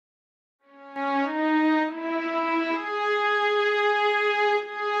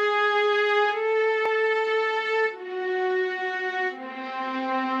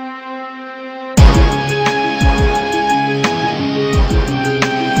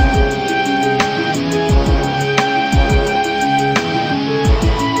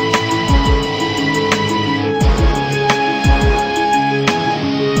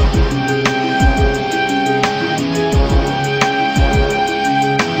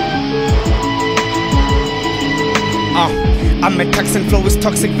I'm a toxin, flow is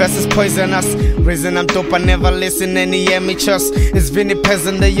toxic versus poisonous. Reason I'm dope, I never listen any amateurs. It's Vinny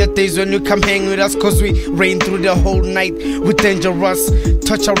Peasant, there your days when you come hang with us, cause we reign through the whole night. We dangerous,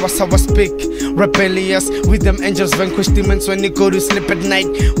 touch us how I speak. Rebellious, with them angels vanquish demons when you go to sleep at night.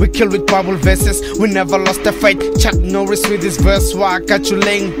 We kill with Bible verses, we never lost a fight. Chuck Norris with this verse, why I got you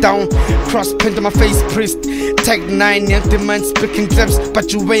laying down. Cross paint on my face, priest. Tag 9, empty mind speaking clips,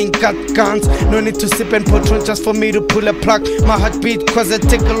 but you ain't got guns. No need to sip and patron just for me to pull a plug. My heartbeat cause I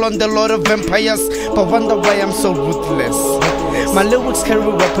tickle on the Lord of Vampires, but wonder why I'm so ruthless. My lyrics carry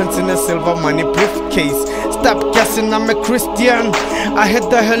weapons in a silver money briefcase. Stop guessing, I'm a Christian. I heard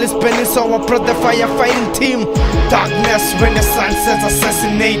the hell is burning, so I brought the firefighting team. Darkness when the sun says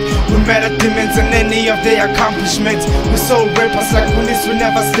assassinate. We murder demons and any of their accomplishments. We soul rappers like Goonies, we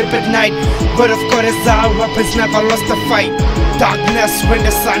never sleep at night. But of course our weapons never lost a fight. Darkness when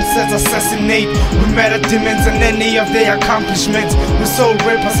the sun says assassinate. We murder demons and any of their accomplishments. We soul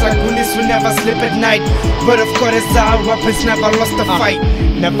rappers like Goonies, we never sleep at night. But of course our weapons never lost a fight.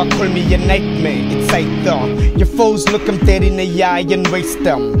 Never call me a nightmare, it's like your foes look them dead in the eye and waste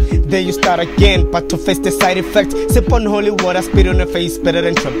them. Then you start again, but to face the side effects. Sip on holy water, spit on the face, better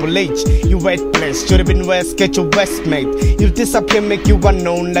than Triple H. You wet blessed, should've been west, get your west mate. You disappear, make you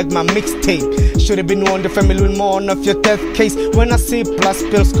unknown like my mixtape. Should've been warned, the family will mourn of your death case. When I see blood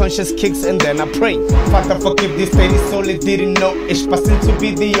spills, conscious kicks, and then I pray. Father, forgive this petty soul, it didn't know it. But since to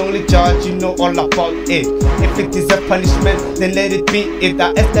be the only judge, you know all about it. If it is a punishment, then let it be it.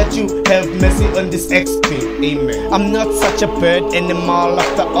 I ask that you have mercy on this XP, amen. I'm not such a bird animal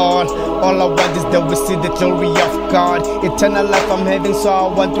after all. All I want is that we see the glory of God. Eternal life I'm having, so I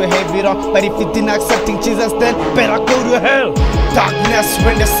want to have it all. But if you didn't accepting Jesus, then better go to hell. Darkness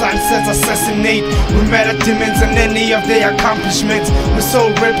when the sun says assassinate. We murder demons and any of their accomplishments. We soul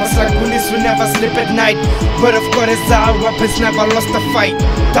rappers like Goonies, we never sleep at night. But of course our weapons never lost a fight.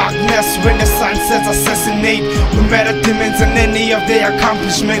 Darkness when the sun says assassinate. We murder demons and any of their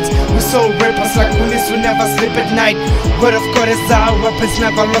accomplishments. We soul rappers like Goonies, we never sleep at night. But of course our weapons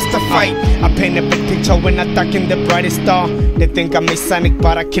never lost a fight. I paint a big picture when I duck in the brightest star. They think I'm a Sonic,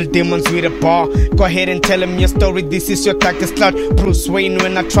 but I kill demons with a bar. Go ahead and tell them your story, this is your darkest cloud. Bruce Wayne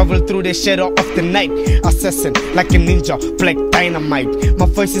when I travel through the shadow of the night. Assassin like a ninja, black dynamite. My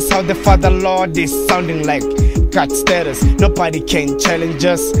voice is how the Father Lord is sounding like. God status, nobody can challenge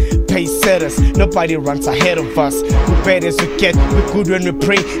us. Pace setters, nobody runs ahead of us. We bad as we get, we good when we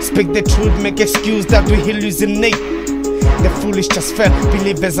pray. Speak the truth, make excuse that we hallucinate. The foolish just fell,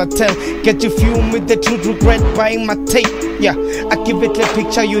 believe as I tell. Get you fumed with the truth, regret buying my tape. Yeah, I give it a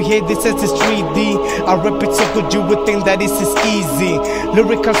picture, you hear this as it's 3D. I rap it so good you would think that this is easy.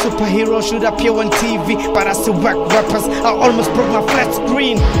 Lyrical superhero should appear on TV, but I see whack rappers, I almost broke my flat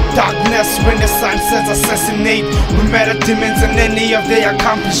screen. Darkness when the sun says assassinate. We murder demons and any of their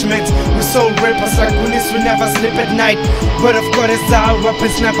accomplishments. We soul rappers like Goonies, we never sleep at night. But of course our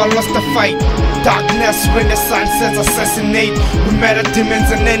weapons never lost a fight. Darkness when the sun says assassinate. We murder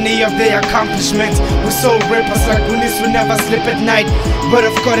demons and any of their accomplishments. We soul rappers like Goonies, we never sleep at night. But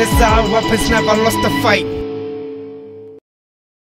of course our weapons never lost a fight.